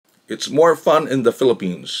It's more fun in the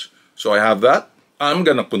Philippines. So I have that. I'm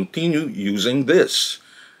gonna continue using this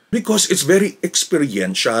because it's very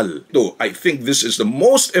experiential. So I think this is the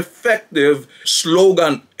most effective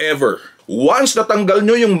slogan ever. Once natanggal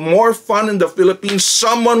nyo yung more fun in the Philippines,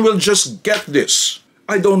 someone will just get this.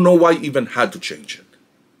 I don't know why I even had to change it.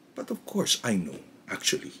 But of course, I know,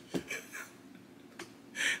 actually.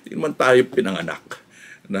 Hindi naman tayo pinanganak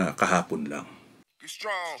na kahapon lang.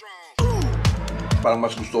 Parang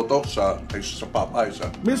mas gusto to kaysa sa Popeyes.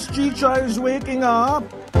 Miss Chicha is waking up!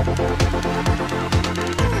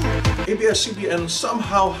 ABS-CBN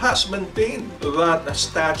somehow has maintained that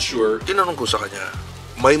stature. Tinanong ko sa kanya,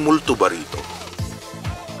 may multo ba rito?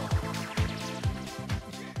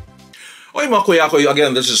 Okay mga Kuyakoy,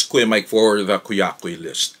 again, this is Kuya Mike for the Kuyakoy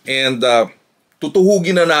list. And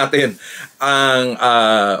tutuhugin na natin ang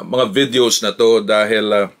mga videos na to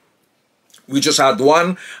dahil we just had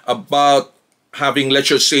one about having, let's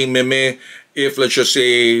just say, Meme, if let's just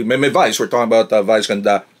say, Meme Vice, we're talking about Vice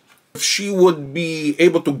Ganda, if she would be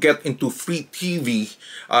able to get into free TV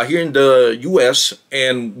here in the US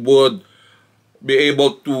and would be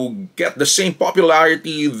able to get the same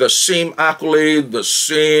popularity, the same accolade, the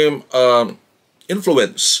same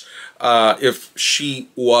influence if she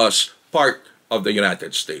was part of the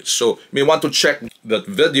United States. So, you may want to check that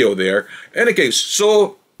video there. Any case,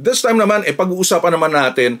 so this time naman, pag-uusapan naman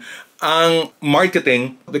natin ang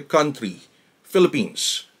marketing of the country,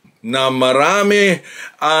 Philippines, na marami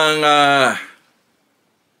ang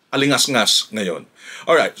alingas-ngas ngayon.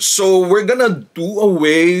 Alright, so we're gonna do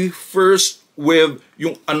away first with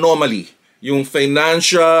yung anomaly, yung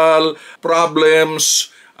financial problems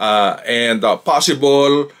and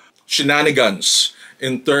possible shenanigans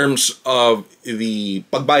in terms of the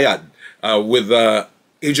pagbayad with the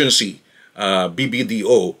agency,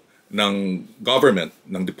 BBDO, ng government,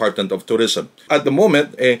 ng Department of Tourism. At the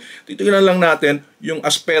moment, titignan lang natin yung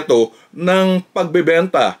aspeto ng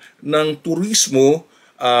pagbebenta ng turismo,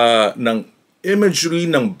 ng imagery,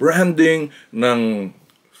 ng branding, ng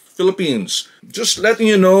Philippines. Just letting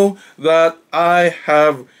you know that I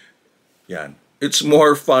have, it's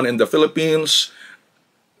more fun in the Philippines.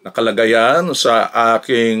 Nakalagayan sa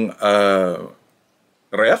aking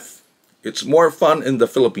ref. It's more fun in the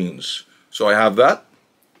Philippines. So I have that.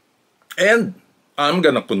 And I'm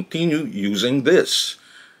gonna continue using this.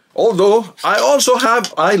 Although, I also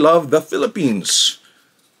have I Love the Philippines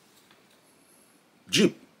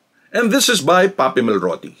Jeep. And this is by Papi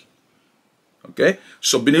Melroti. Okay?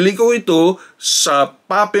 So, binili ko ito sa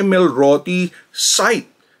Papi Melroti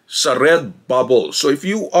site sa Redbubble. So, if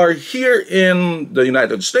you are here in the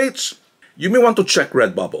United States, you may want to check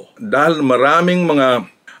Redbubble. Dahil maraming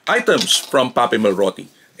mga items from Papi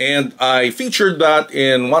Melroti. And I featured that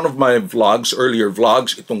in one of my vlogs, earlier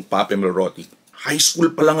vlogs, itong Papi Melroti. High school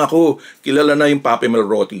pa lang ako, kilala na yung Papi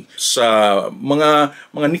Melroti sa mga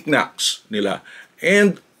knickknacks nila.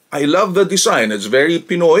 And I love the design. It's very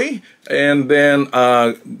Pinoy. And then,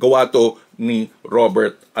 gawa to ni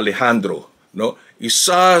Robert Alejandro. No?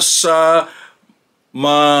 Isa sa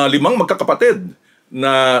limang magkakapatid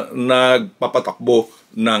na nagpapatakbo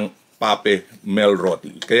ng Papi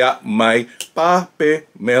Melroti. Kaya may Papi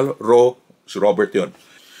Melro, si Robert yun.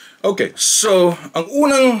 Okay, so ang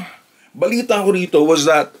unang balita ko rito was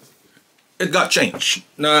that it got changed.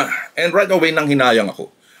 And right away nang hinayang ako.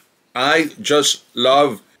 I just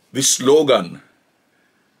love the slogan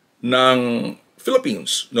ng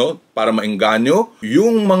Philippines, no? Para maengganyo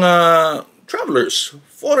yung mga travelers,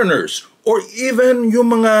 foreigners, or even yung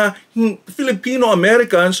mga Filipino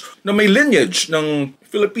Americans na may lineage ng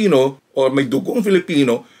Filipino or may dugong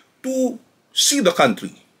Filipino to see the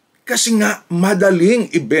country. Kasi nga,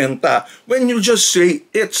 madaling ibenta when you just say,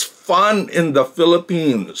 it's fun in the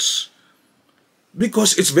Philippines.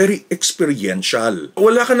 Because it's very experiential.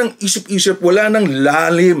 Wala ka nang isip-isip, wala nang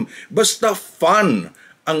lalim. Basta fun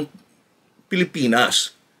ang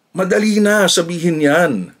Pilipinas. Madali na sabihin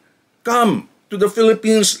yan. Come to the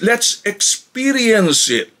Philippines, let's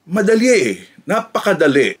experience it. Madali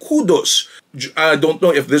napakadali. Kudos. I don't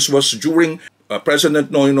know if this was during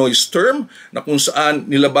President Noynoy's term na kung saan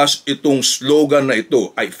nilabas itong slogan na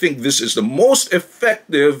ito. I think this is the most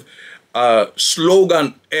effective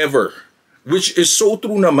slogan ever. Which is so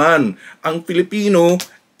true naman. Ang Filipino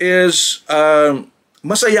is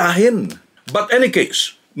masayahin. But any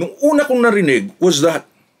case, nung una kong narinig was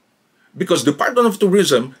that because Department of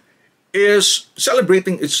Tourism is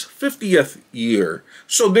celebrating its 50th year.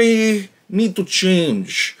 So they need to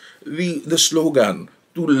change the slogan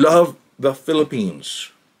to love the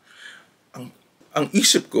Philippines. Ang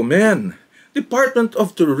isip ko, man, Department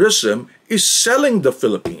of Tourism is selling the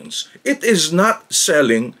Philippines. It is not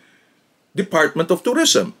selling Department of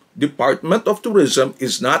Tourism. Department of Tourism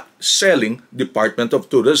is not selling Department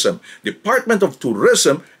of Tourism. Department of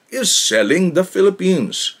Tourism is selling the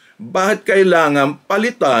Philippines. Bakit kailangan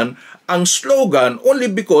palitan ang slogan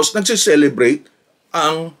only because nagsiselebrate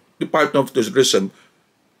ang Department of Tourism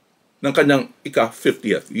ng kanyang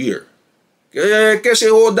ika-50th year?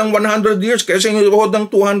 Kasi hodang 100 years, kasi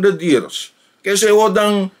hodang 200 years, kasi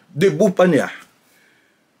hodang debut pa niya.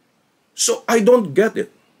 So, I don't get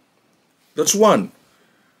it. That's one.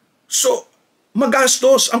 So,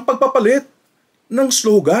 magastos ang pagpapalit ng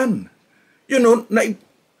slogan. You know,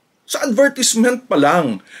 sa advertisement pa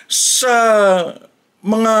lang, sa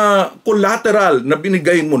mga collateral na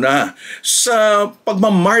binigay mo na, sa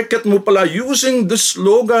pagmamarket mo pala using the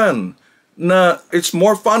slogan na it's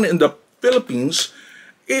more fun in the Philippines,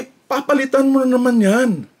 papalitan mo na naman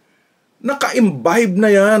yan. Naka-imbibe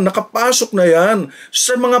na yan, nakapasok na yan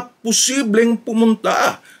sa mga posibleng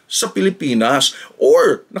pumunta sa Pilipinas,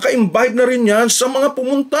 or naka-imbibe na rin yan sa mga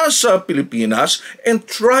pumunta sa Pilipinas and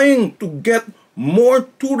trying to get more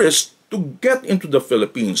tourists to get into the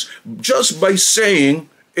Philippines just by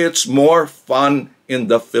saying it's more fun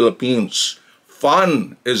in the Philippines.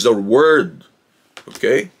 Fun is the word.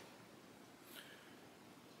 Okay?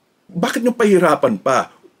 Bakit nyo pahirapan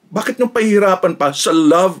pa? Bakit nyo pahirapan pa sa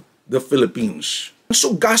love the Philippines?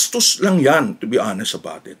 So gastos lang yan, to be honest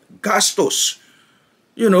about it. Gastos.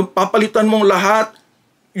 You know, papalitan mong lahat.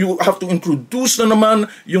 You have to introduce na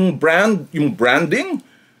naman yung brand, yung branding.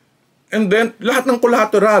 And then, lahat ng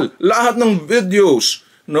collateral, lahat ng videos,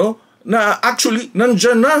 no, na actually,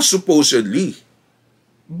 nandyan na supposedly.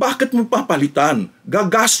 Bakit mo papalitan?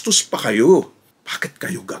 Gagastos pa kayo. Bakit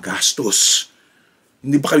kayo gagastos?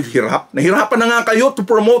 Hindi ba kayo hirap? Nahirapan na nga kayo to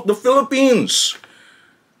promote the Philippines.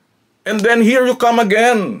 And then here you come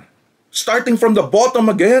again. Starting from the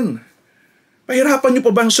bottom again. Pahirapan niyo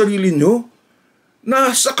pa ba ang sarili niyo?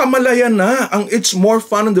 Nasa kamalayan na ang it's more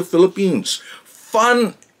fun in the Philippines.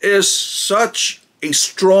 Fun is such a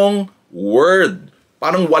strong word.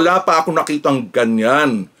 Parang wala pa ako nakitang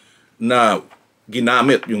ganyan na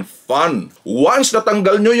ginamit, yung fun. Once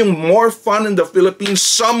natanggal nyo yung more fun in the Philippines,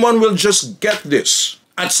 someone will just get this.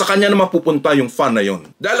 At sa kanya na mapupunta yung fun na yun.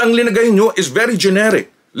 Dahil ang linagay nyo is very generic.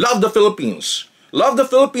 Love the Philippines. Love the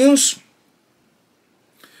Philippines.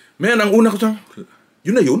 Man, ang una ko sa,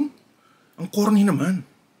 yun na yun. Ang corny naman.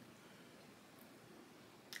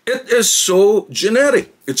 It is so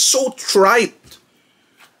generic. It's so trite.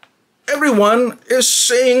 Everyone is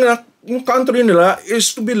saying na yung country nila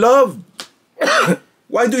is to be loved.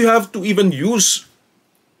 Why do you have to even use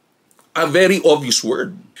a very obvious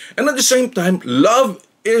word? And at the same time, love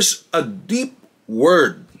is a deep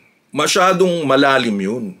word. Masyadong malalim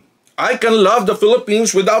yun. I can love the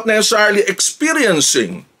Philippines without necessarily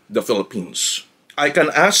experiencing the Philippines. I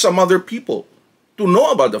can ask some other people to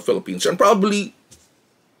know about the Philippines and probably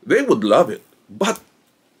they would love it. But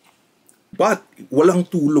walang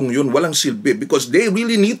tulong yun, walang silbi because they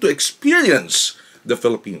really need to experience the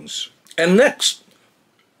Philippines. And next,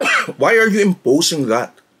 why are you imposing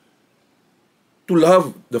that? To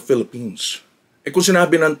love the Philippines. Kung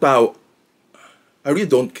sinabi ng tao, I really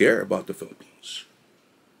don't care about the Philippines.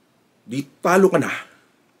 Di talo ka na.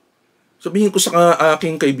 Sabihin ko sa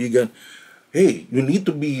aking kaibigan, hey, you need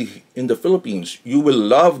to be in the Philippines. You will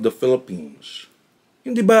love the Philippines.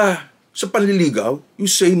 Hindi ba sa panliligaw, you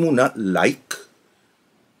say muna like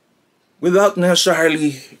without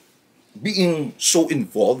necessarily being so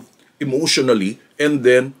involved emotionally and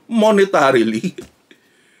then monetarily.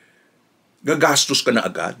 Gagastos ka na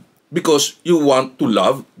agad because you want to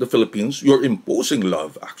love the Philippines. You're imposing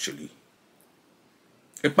love actually.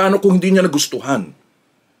 Paano kung hindi niya nagustuhan?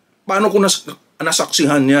 Paano kung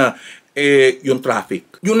nasaksihan niya yung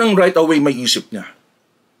traffic? Yun ang right away may isip niya.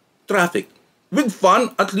 Traffic. With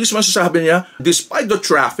fun, at least masasabi niya, despite the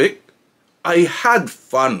traffic, I had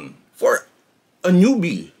fun. For a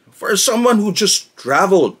newbie, for someone who just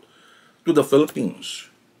traveled to the Philippines,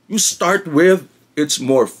 you start with it's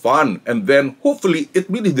more fun, and then hopefully it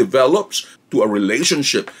really develops to a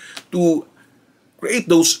relationship, to create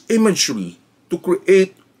those imagery, to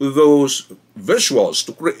create those visuals,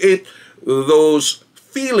 to create those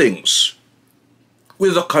feelings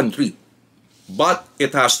with the country. But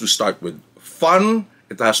it has to start with fun.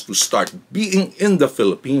 It has to start being in the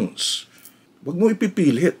Philippines. Huwag mo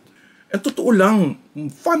ipipilit. At totoo lang,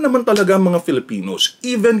 fun naman talaga mga Filipinos,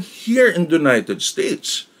 even here in the United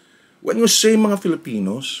States. When you say mga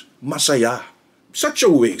Filipinos, masaya. Such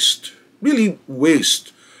a waste. Really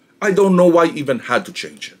waste. I don't know why I even had to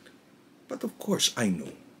change it. But of course, I know,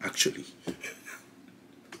 actually.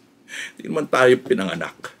 Hindi naman tayo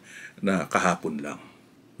pinanganak na kahapon lang.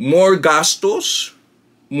 more gastos,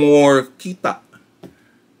 more kita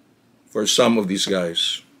for some of these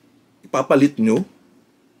guys. Ipapalit nyo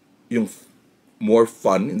yung more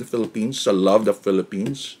fun in the Philippines, sa love the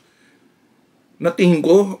Philippines. Natingin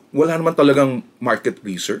ko, wala naman talagang market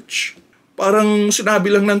research. Parang sinabi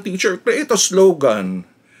lang ng teacher, create a slogan.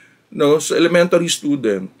 No, sa elementary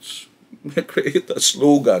students, create a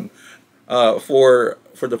slogan for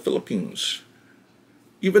the Philippines.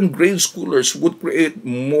 Even grade schoolers would create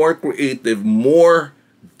more creative, more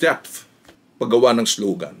depth paggawa ng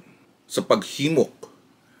slogan sa paghimok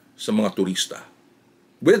sa mga turista,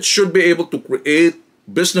 which should be able to create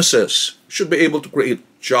businesses, should be able to create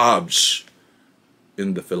jobs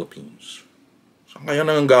in the Philippines. Saan kaya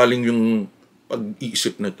nanggaling yung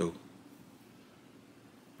pag-iisip na ito?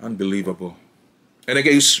 Unbelievable. And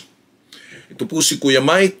guys, ito po si Kuya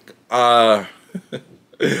Mike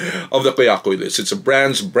of the Kuyakoy list. It's a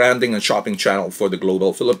branding and shopping channel for the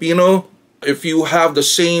global Filipino. If you have the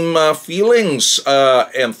same feelings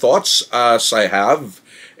and thoughts as I have,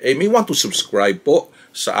 may want to subscribe po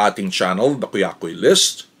sa ating channel, the Kuyakoy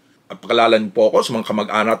list. At pakilala niyo po ako sa mga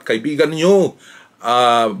kamag-anak at kaibigan niyo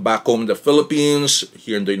back home in the Philippines,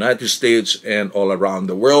 here in the United States, and all around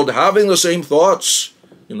the world, having the same thoughts.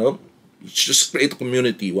 You know, just create a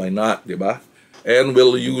community. Why not, diba? And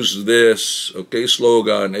we'll use this, okay,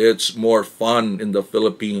 slogan. It's more fun in the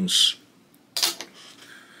Philippines.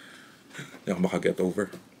 Hindi ako makaget over.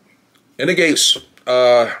 And guys,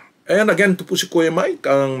 and again, ito po si Kuya Mike,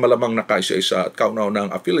 ang malamang nakaisa-isa at kauna-unang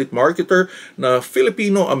affiliate marketer na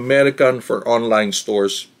Filipino American for online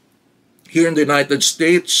stores here in the United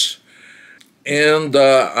States. And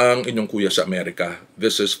ang inyong kuya sa Amerika.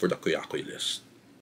 This is for the Kuyakoy list.